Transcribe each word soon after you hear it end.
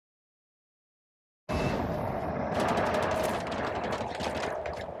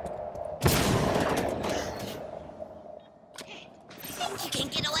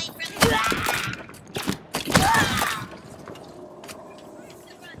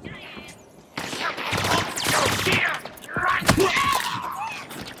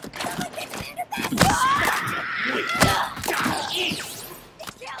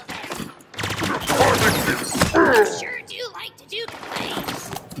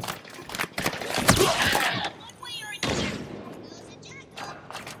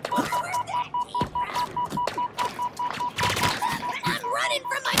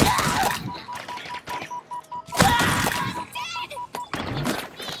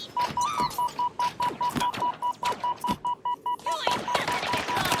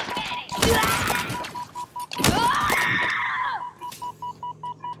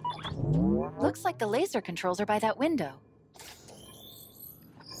the laser controls are by that window.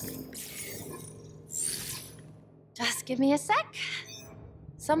 Just give me a sec.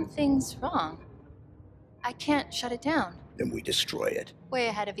 Something's wrong. I can't shut it down. Then we destroy it. Way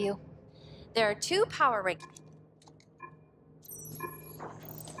ahead of you. There are 2 power reg...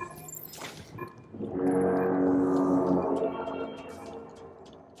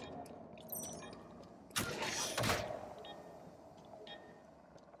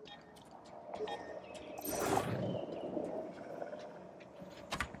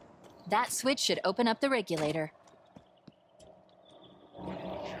 That switch should open up the regulator.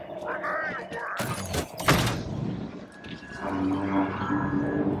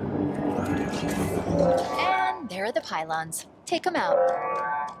 And there are the pylons. Take them out.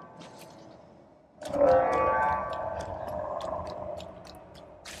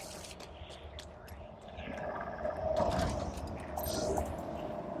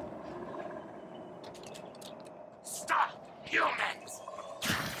 Stop, humans!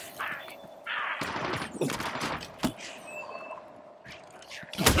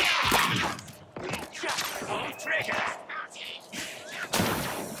 Just pull the trigger!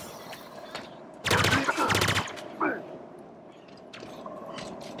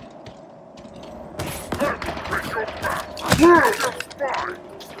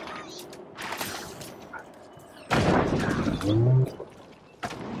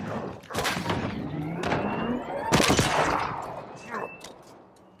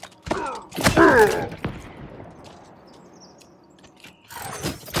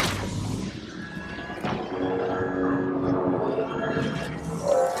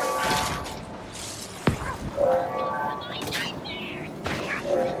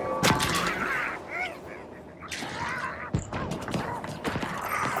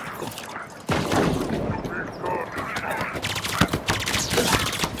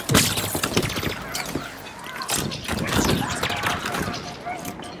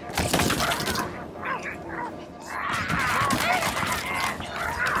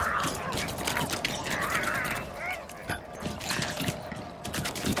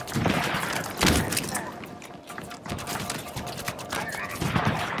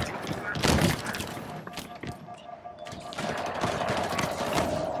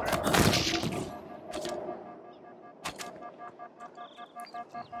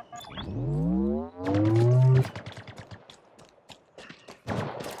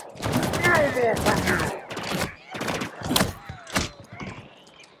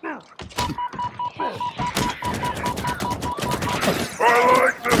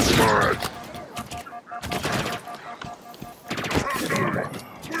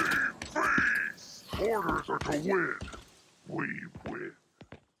 Orders are to win. We win.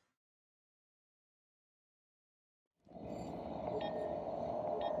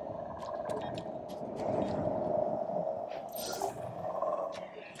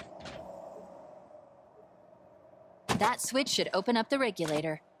 That switch should open up the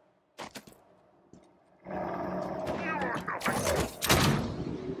regulator.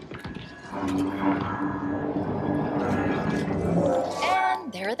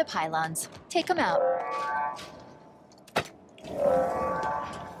 And there are the pylons. Take them out.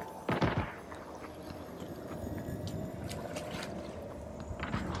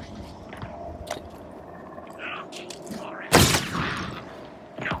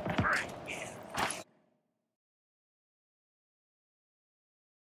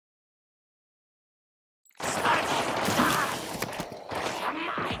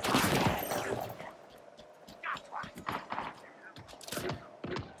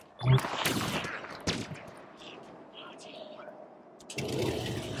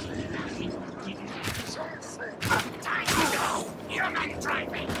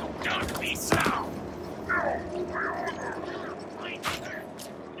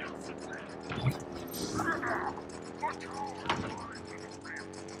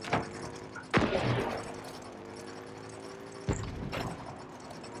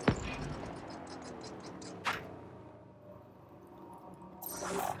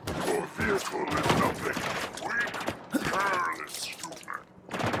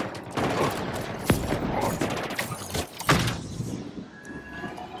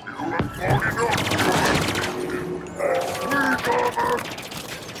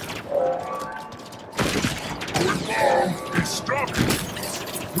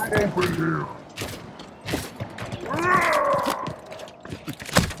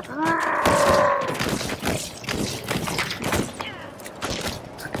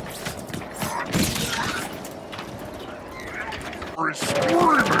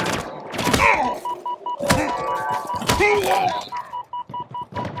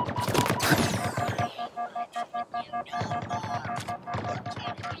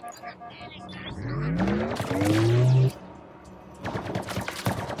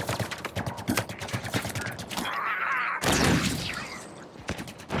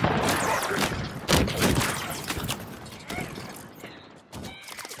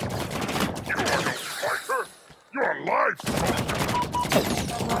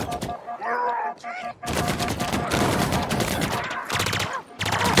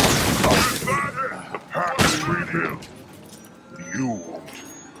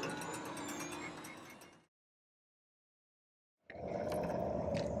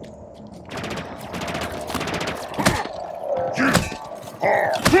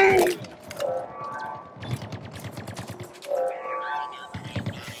 Kill the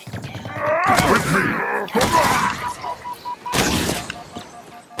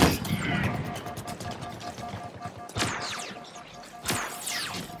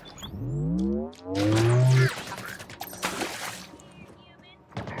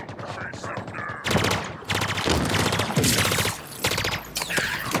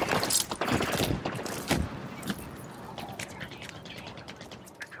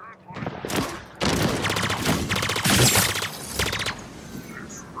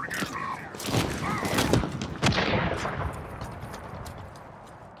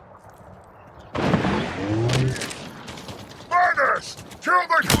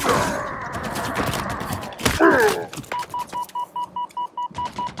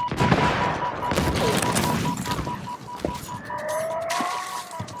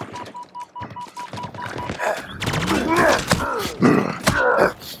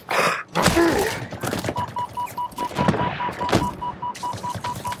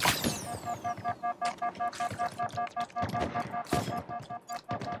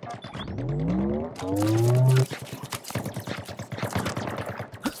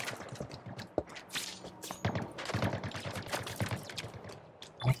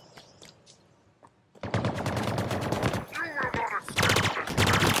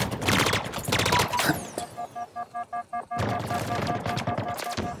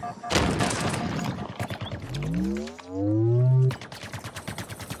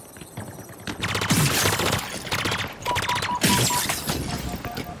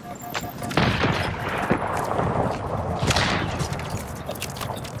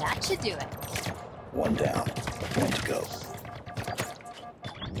That should do it. One down. One to go.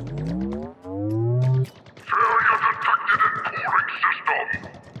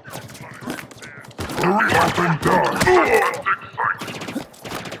 hurry up and die.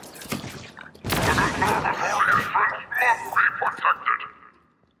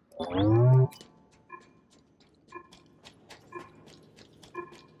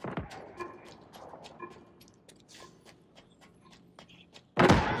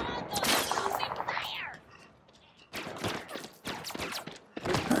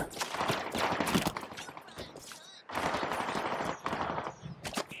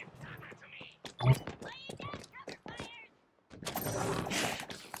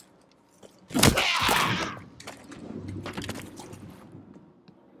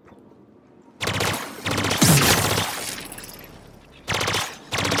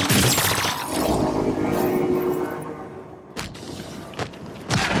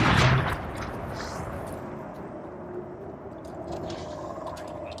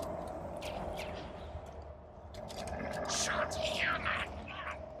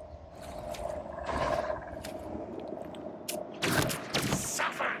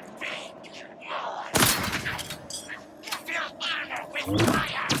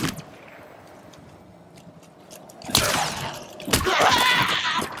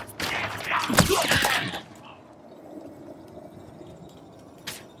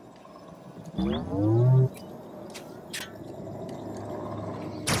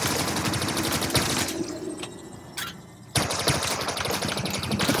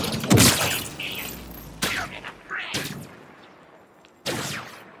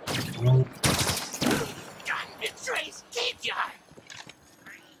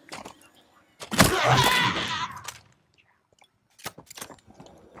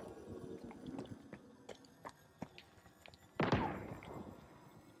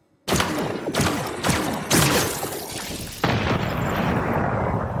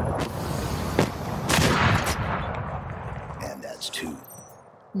 And that's two.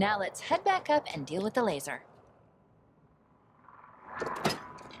 Now let's head back up and deal with the laser.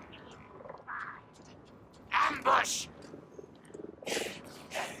 Ambush!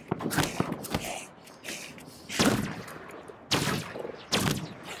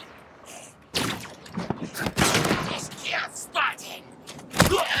 Just kill Spartan!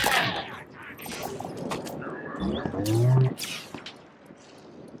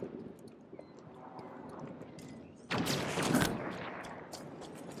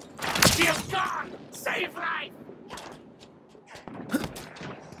 Shield gone! Save life!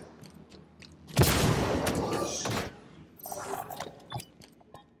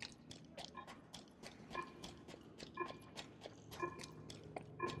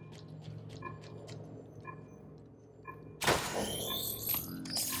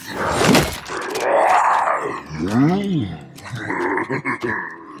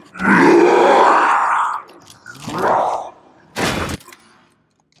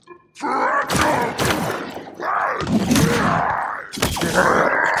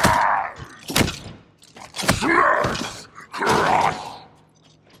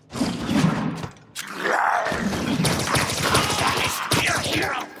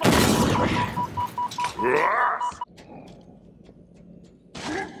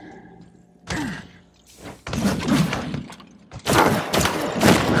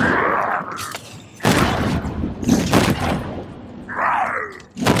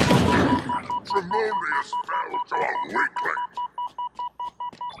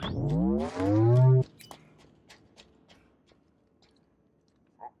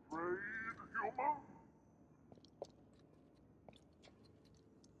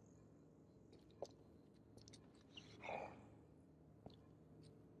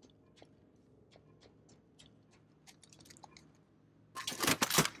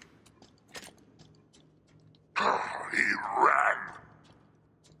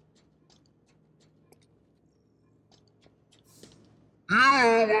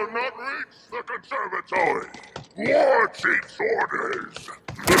 will not reach the Conservatory. What's its orders?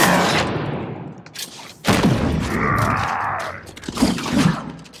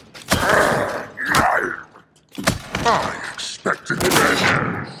 I expected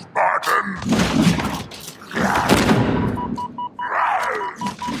better, Spartan.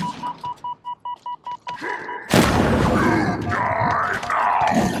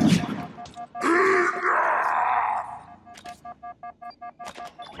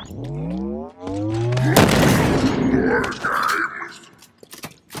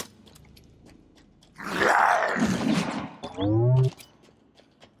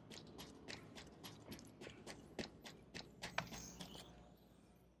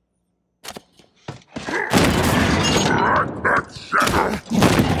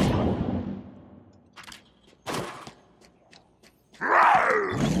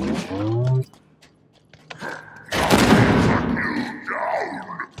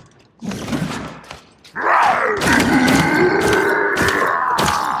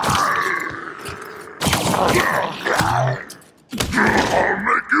 I'll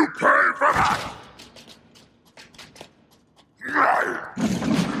make you pay for that!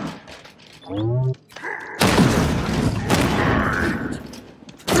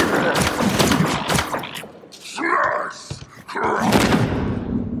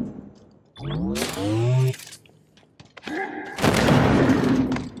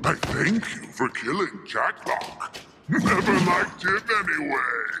 I thank you for killing Jacklock. Never liked him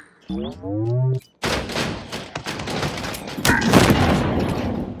anyway.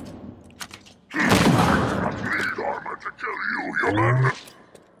 Need armor to kill you, human!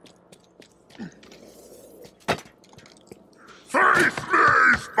 Face me,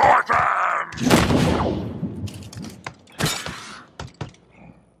 Spartan!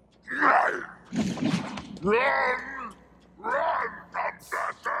 Run! Run,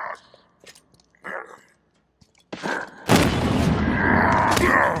 Conservator!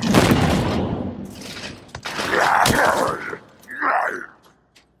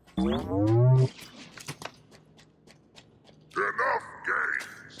 Enough games!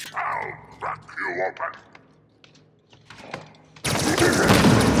 I'll crack you open!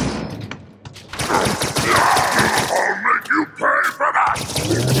 I'll make you pay for that!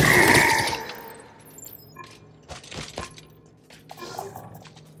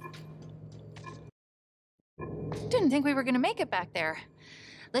 Didn't think we were gonna make it back there.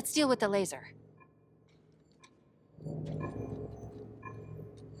 Let's deal with the laser.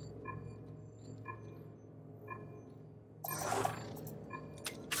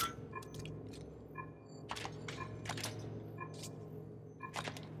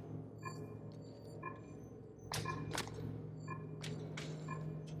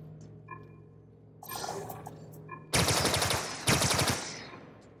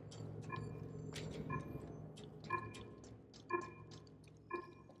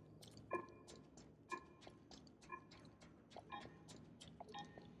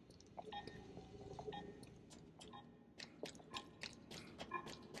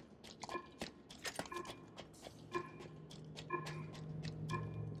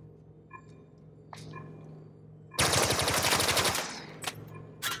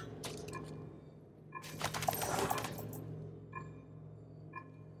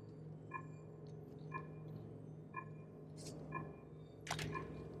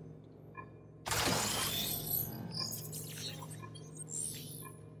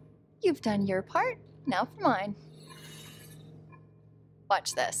 You've done your part, now for mine.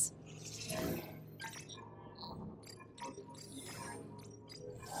 Watch this.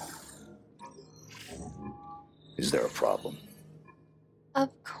 Is there a problem? Of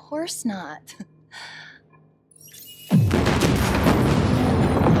course not.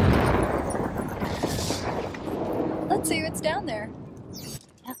 Let's see what's down there.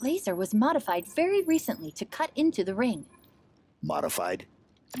 That laser was modified very recently to cut into the ring. Modified?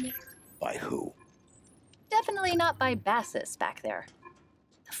 By who? Definitely not by Bassus back there.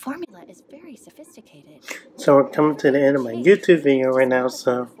 The formula is very sophisticated. So we're coming to the end of my YouTube video right now,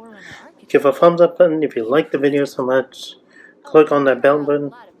 so give a thumbs up button if you like the video so much. Click on that bell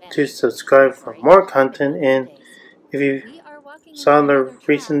button to subscribe for more content, and if you saw the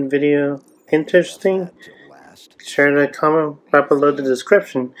recent video interesting, share the comment right below the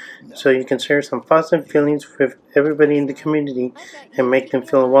description so you can share some positive feelings with everybody in the community and make them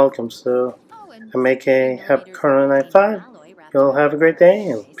feel welcome. So I make a happy Corona Night 5. Y'all have a great day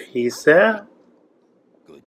and peace out.